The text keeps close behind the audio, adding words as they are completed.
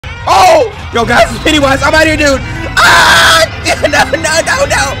Oh! Yo, guys, it's Pennywise. I'm out here, dude. Ah! No.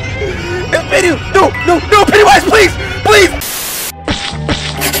 It's Pennywise. No, Pennywise, please.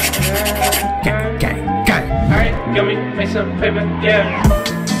 Gang. Alright, got me make some paper, yeah.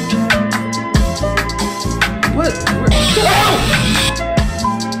 What?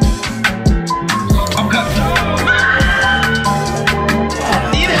 I'm cut.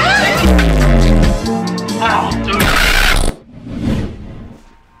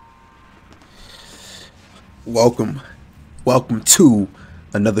 Welcome to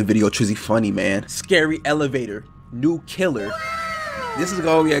another video, TrizzyFunny, man. Scary elevator, new killer. This is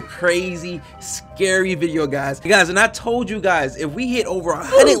gonna be a crazy, scary video, guys. And I told you guys, if we hit over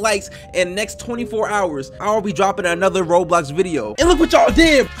 100 likes in the next 24 hours, I'll be dropping another Roblox video. And look what y'all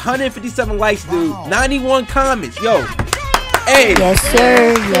did. 157 likes, dude. 91 comments. Yo. Hey. Yes,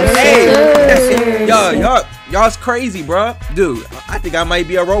 sir. Yo, y'all's crazy, bro. Dude, I think I might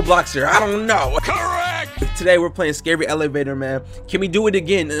be a Robloxer. I don't know. Correct. Today we're playing Scary Elevator, man. Can we do it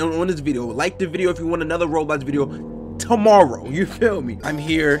again on this video? Like the video if you want another Roblox video tomorrow. You feel me? I'm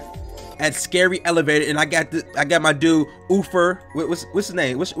here at Scary Elevator, and I got my dude Oofer. What's his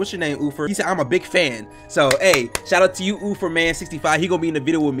name? What's your name, Oofer? He said I'm a big fan. So hey, shout out to you, Oofer man 65. He gonna be in the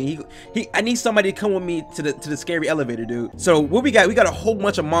video with me. I need somebody to come with me to the Scary Elevator, dude. So what we got? We got a whole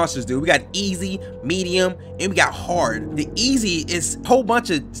bunch of monsters, dude. We got easy, medium, and we got hard. The easy is a whole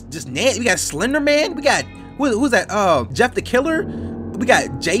bunch of just nasty. We got Slender Man. We got who's that? Jeff the Killer. We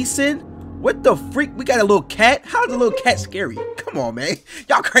got Jason. What the freak? We got a little cat. How's a little cat scary? Come on, man.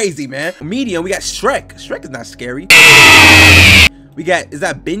 Y'all crazy, man. Medium, we got Shrek. Shrek is not scary. We got, is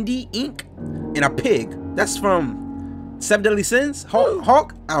that Bendy Ink? And a pig. That's from 7 Deadly Sins?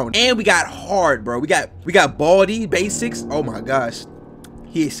 Hawk? I don't know. And we got hard, bro. We got Baldy Basics. Oh my gosh.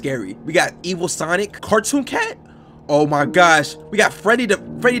 He is scary. We got Evil Sonic. Cartoon Cat? Oh my gosh. We got Freddy the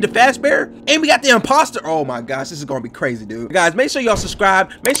Fazbear, and we got the Imposter. Oh my gosh, this is gonna be crazy, dude. Guys, make sure y'all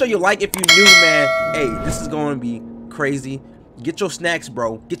subscribe. Make sure you like if you're new, man. Hey, this is gonna be crazy. Get your snacks,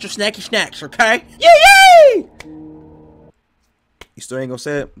 bro. Get your snacky snacks, okay? Yay! You still ain't gonna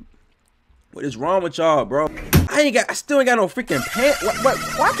say it? What is wrong with y'all, bro? I still ain't got no freaking pants. What?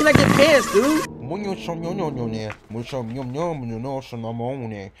 Why can't I get pants, dude?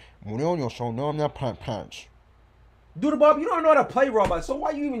 Dude, Bob, you don't know how to play Roblox, so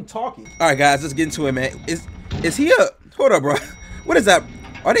why are you even talking? All right, guys, let's get into it, man. Is he a? Hold up, bro. What is that?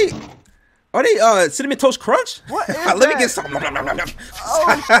 Are they Cinnamon Toast Crunch? What is Let me get some. Oh. All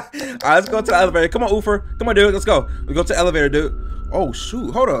right, let's go to the elevator. Come on, Oofer. Come on, dude. Let's go. We go to the elevator, dude. Oh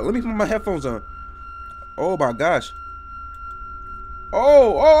shoot. Hold up. Let me put my headphones on. Oh my gosh.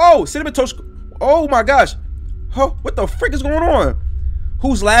 Oh. Cinnamon Toast. Oh my gosh. Oh, what the frick is going on?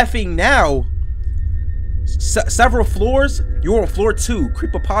 Who's laughing now? Several floors. You're on floor 2.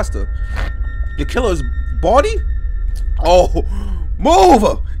 Creepypasta. Your killer's Baldy. Oh, move!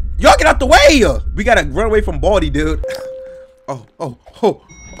 Y'all get out the way! We gotta run away from Baldy, dude.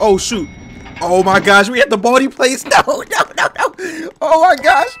 Oh shoot! Oh my gosh, we at the Baldy place. No! Oh my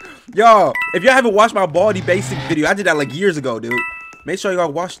gosh, y'all! If y'all haven't watched my Baldy basic video, I did that like years ago, dude. Make sure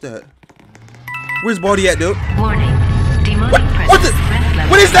y'all watch that. Where's Baldy at, dude? Warning. Demonic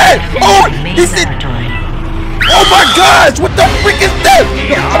What is that? Oh, he said. Oh my gosh! What the frick is that?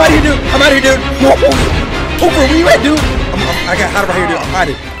 I'm out here, dude. Oofer, where you at, dude? I got out of here, dude. I'm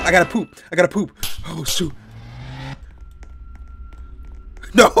hiding. I gotta poop. Oh shoot.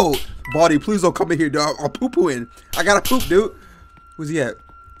 No, Baldy, please don't come in here, dude. I'll poo-poo-in. I gotta poop, dude. Where's he at?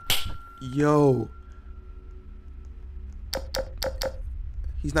 Yo.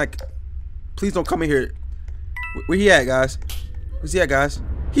 He's not. Please don't come in here. Where he at, guys? Where's he at, guys?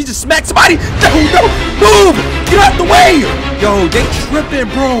 He just smacked somebody! No! Move! Get out the way! Yo, they tripping,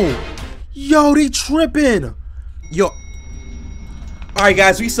 bro. Yo, they tripping. Yo. Alright,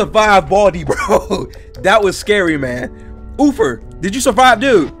 guys, we survived Baldy, bro. That was scary, man. Oofer, did you survive,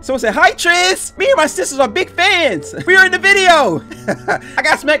 dude? Someone said, hi, Triz. Me and my sisters are big fans. We are in the video. I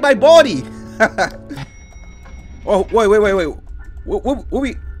got smacked by Baldy. Oh, wait. What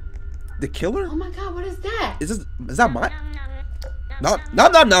we... The killer? Oh my god, what is that? Is that mine? Nom.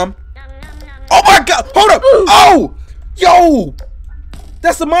 Oh my god! Hold up! Oh! Yo!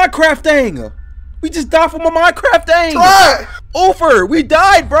 That's the Minecraft thing! We just died from a Minecraft thing! Oofer, we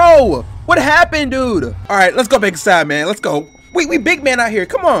died, bro! What happened, dude? Alright, let's go back inside, man. Let's go. We big man out here.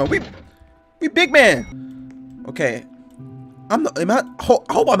 Come on. We big man. Okay. I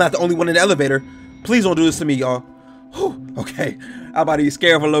hope I'm not the only one in the elevator. Please don't do this to me, y'all. Okay. I'm about to be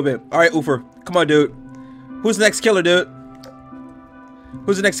scared for a little bit. Alright, Oofer. Come on, dude. Who's the next killer, dude?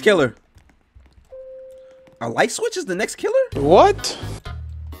 Who's the next killer? A light switch is the next killer? What?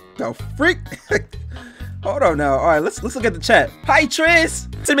 The freak? Hold on now. All right, let's look at the chat. Hi, Triz.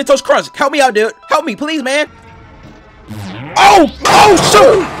 Cinnamon Toast Crunch. Help me out, dude. Help me, please, man. Oh,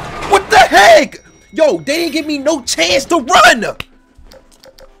 shoot. What the heck? Yo, they didn't give me no chance to run.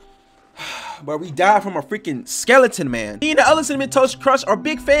 But we died from a freaking skeleton, man. Me and the other Cinnamon Toast Crunch are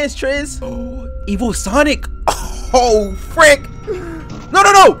big fans, Triz. Oh, Evil Sonic. Oh, frick. No.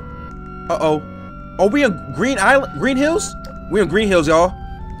 Uh-oh. Are we in Green Hills? We in Green Hills, y'all.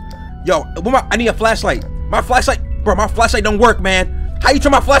 Yo, I need a flashlight. My flashlight, bro, my flashlight don't work, man. How you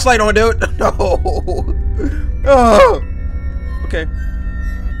turn my flashlight on, dude? No. Oh. Okay.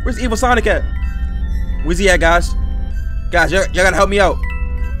 Where's Evil Sonic at? Where's he at, guys? Guys, y'all gotta help me out.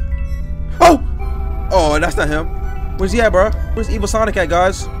 Oh, that's not him. Where's he at, bro? Where's Evil Sonic at,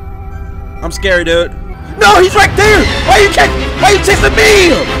 guys? I'm scared, dude. No, he's right there. Why you chasing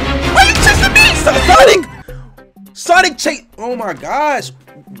me? Why you chasing me? Sonic chase. Oh my gosh.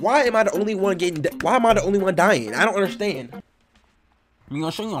 Why am I the only one why am I the only one dying? I don't understand.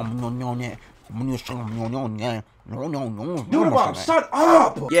 Shut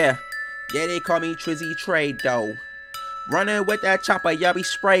up. Yeah, they call me TrizzyTrade though. Running with that chopper, yeah, we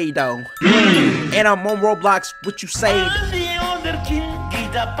sprayed though. And I'm on Roblox, what you say?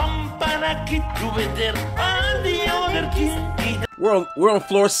 We're on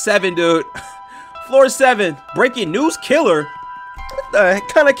floor 7, dude. Floor 7. Breaking news killer. What the heck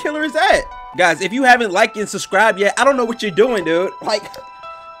kind of killer is that? Guys, if you haven't liked and subscribed yet, I don't know what you're doing, dude. Like,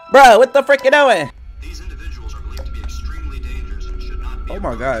 bro, what the frick you doing? These individuals are believed to be extremely dangerous and should not be. Oh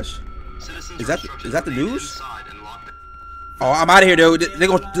my gosh. Is that the news? Oh, I'm out of here, dude. They're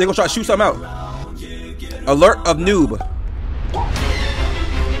gonna try to shoot something out. Alert of noob.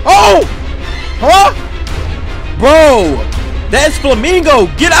 Oh! Huh? Bro! That's Flamingo!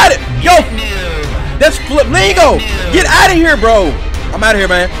 Get out of yo! That's Flamingo! Get out of here, bro! I'm out of here,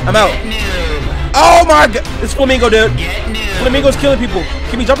 man. I'm out. Oh my god! It's Flamingo, dude. Flamingo's killing people.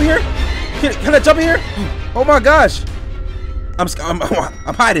 Can we jump in here? Can I jump in here? Oh my gosh! I'm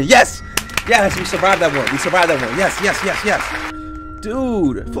hiding. Yes! Yes, we survived that one. We survived that one. Yes.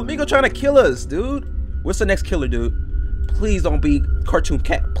 Dude, Flamingo trying to kill us, dude. What's the next killer, dude? Please don't be Cartoon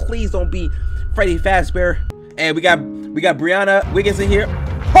Cat. Please don't be Freddy Fazbear. And we got Brianna Wiggins in here.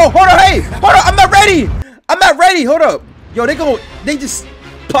 Oh, hold on, hey, hold on. I'm not ready. Hold up. Yo, they just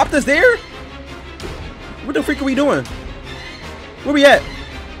popped us there. What the freak are we doing? Where we at?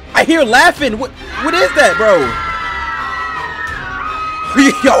 I hear laughing. What is that, bro?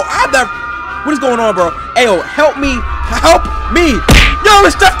 Yo, what is going on, bro? Ayo, help me. Yo,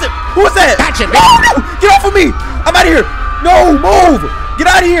 it's Justin. Who is that? Gotcha, no, get off of me. I'm out of here. No, move. Get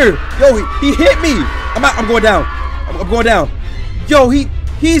out of here. Yo, he hit me. I'm going down. I'm going down. Yo,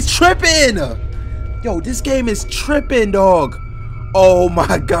 he's tripping. Yo, this game is tripping, dog. Oh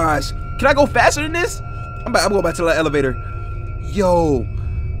my gosh. Can I go faster than this? I'm going back to the elevator. Yo,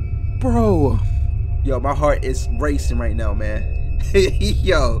 bro. Yo, my heart is racing right now, man.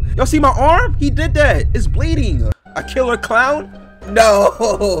 Yo, y'all see my arm? He did that. It's bleeding. A killer clown? No.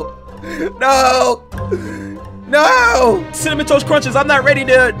 Cinnamon Toast Crunches, I'm not ready,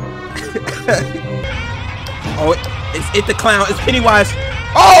 dude. Oh, it's the clown. It's Pennywise.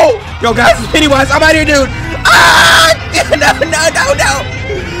 Oh, yo, guys, it's Pennywise. I'm out here, dude. Ah, no.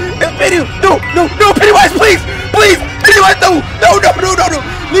 It's Pennywise. No, Pennywise, please. Pennywise, no.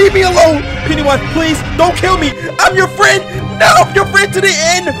 Leave me alone. Pennywise, please, don't kill me. I'm your friend. No, I'm your friend to the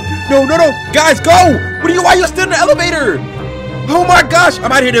end. No. Guys, go. Why are you still in the elevator? Oh my gosh.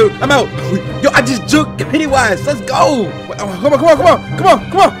 I'm out here, dude. I'm out. Yo, I just juked Pennywise. Let's go. Come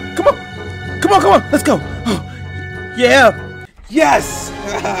on. Let's go. Yeah. Yes.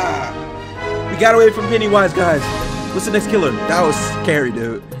 We got away from Pennywise, guys. What's the next killer? That was scary,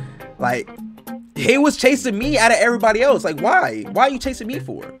 dude. Like, he was chasing me out of everybody else. Like, why? Why are you chasing me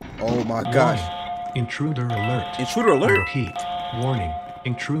for? Oh my gosh. Intruder alert. Intruder alert? Repeat. Warning.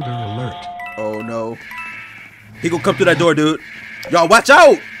 Intruder alert. Oh no. He gonna come through that door, dude. Y'all, watch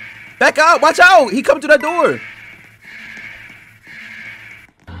out. Back out. Watch out. He come through that door.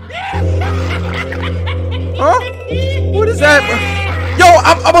 Huh? What is that? Yo,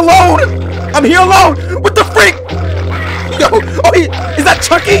 I'm alone. I'm here alone. What the freak? Yo, is that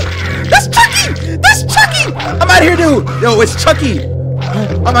Chucky? That's Chucky. I'm out here, dude. Yo, it's Chucky.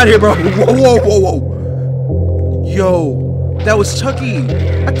 I'm out here, bro. Whoa. Yo, that was Chucky.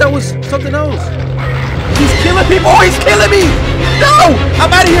 I thought that was something else. He's killing people. Oh, he's killing me. No,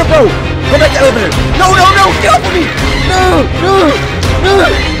 I'm out of here, bro. Go back to the elevator. No. Get off of me. No.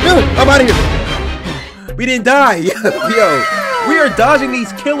 I'm out of here. We didn't die. Yo, we are dodging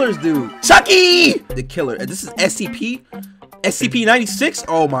these killers, dude. Chucky, the killer. This is SCP. SCP-96?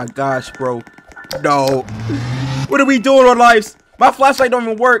 Oh my gosh, bro. No. What are we doing on lives? My flashlight don't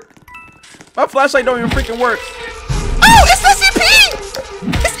even work. My flashlight don't even freaking work. Oh, it's SCP!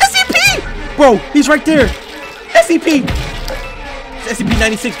 It's SCP! Bro, he's right there. SCP! It's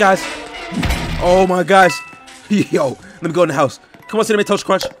SCP-96, guys. Oh my gosh. Yo, let me go in the house. Come on, Cinnamon Toast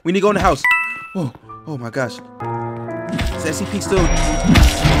Crunch. We need to go in the house. Oh my gosh. Is SCP still...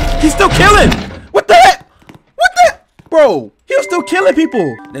 He's still killing! What the heck? What the... Bro, he was still killing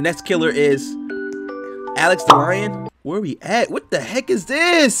people. The next killer is... Alex the Lion. Where are we at? What the heck is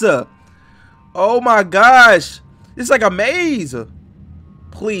this? Oh my gosh. This is like a maze.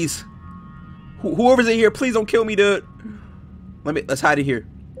 Please. Whoever's in here, please don't kill me, dude. Let's hide it here.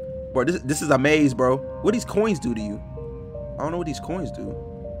 Bro, this is a maze, bro. What these coins do to you? I don't know what these coins do.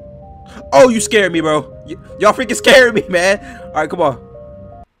 Oh, you scared me, bro. Y'all freaking scared me, man. All right, come on.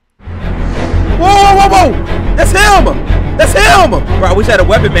 Whoa. That's him. That's him. Bro, I wish I had a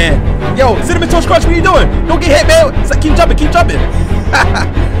weapon, man. Yo, Cinnamon Toast Crunch, what are you doing? Don't get hit, man. It's like, keep jumping.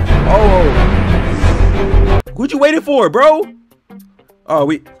 Oh. What you waiting for, bro? Oh,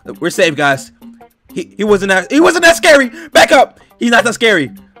 we're safe, guys. He wasn't that scary. Back up. He's not that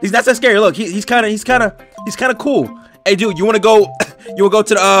scary. He's not that scary. Look, he's kind of cool. Hey, dude, you wanna go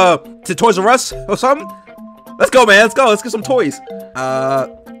to the to Toys R Us or something? Let's go, man. Let's go. Let's get some toys.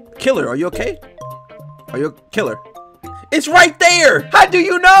 Killer, are you okay? Are you a killer? It's right there. How do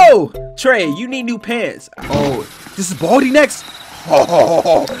you know? Trey, you need new pants. Oh, this is Baldy next.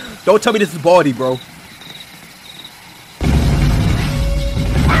 Oh, don't tell me this is Baldy, bro.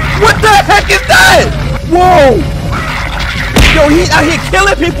 What the heck is that? Whoa! Yo, he's out here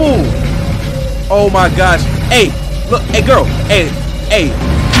killing people! Oh my gosh. Hey, look, hey girl. Hey.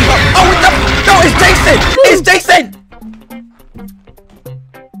 Oh, what the? No, it's Jason! It's Jason!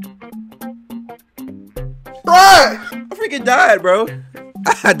 I freaking died, bro.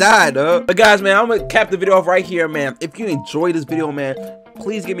 I died, dog. But guys, man, I'm gonna cap the video off right here, man. If you enjoyed this video, man,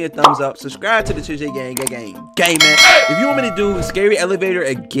 please give me a thumbs up. Subscribe to the TrizzyTrE gang, man. If you want me to do Scary Elevator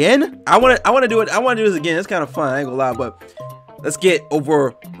again, I wanna do this again. It's kind of fun. I ain't gonna lie, but let's get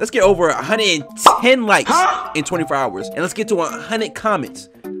over 110 likes in 24 hours, and let's get to 100 comments.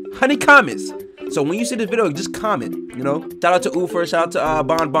 100 comments. So when you see this video, just comment. You know, shout out to Ufer, shout out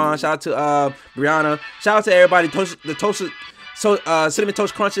to Bon, shout out to Brianna, shout out to everybody. Cinnamon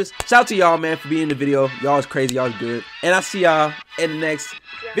Toast Crunches. Shout out to y'all, man, for being in the video. Y'all is crazy. Y'all is good. And I'll see y'all in the next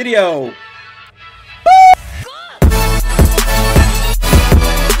video.